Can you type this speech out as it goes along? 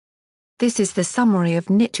This is the summary of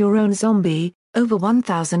Knit Your Own Zombie, over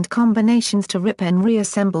 1,000 combinations to rip and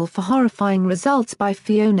reassemble for horrifying results by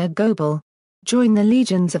Fiona Goble. Join the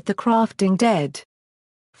legions of the crafting dead.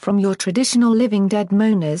 From your traditional living dead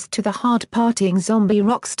moaners to the hard-partying zombie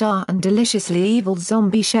rock star and deliciously evil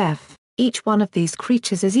zombie chef, each one of these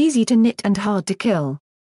creatures is easy to knit and hard to kill.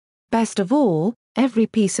 Best of all, every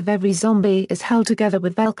piece of every zombie is held together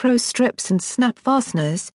with Velcro strips and snap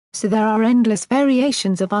fasteners, so there are endless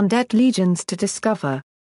variations of undead legions to discover.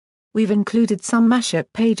 We've included some mashup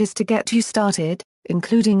pages to get you started,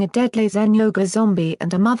 including a deadly Zen yoga zombie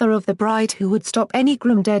and a mother of the bride who would stop any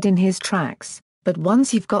grim dead in his tracks, but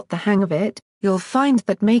once you've got the hang of it, you'll find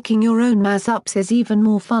that making your own mash-ups is even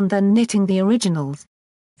more fun than knitting the originals.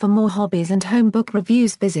 For more hobbies and home book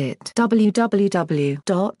reviews visit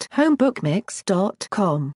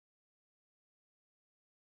www.homebookmix.com.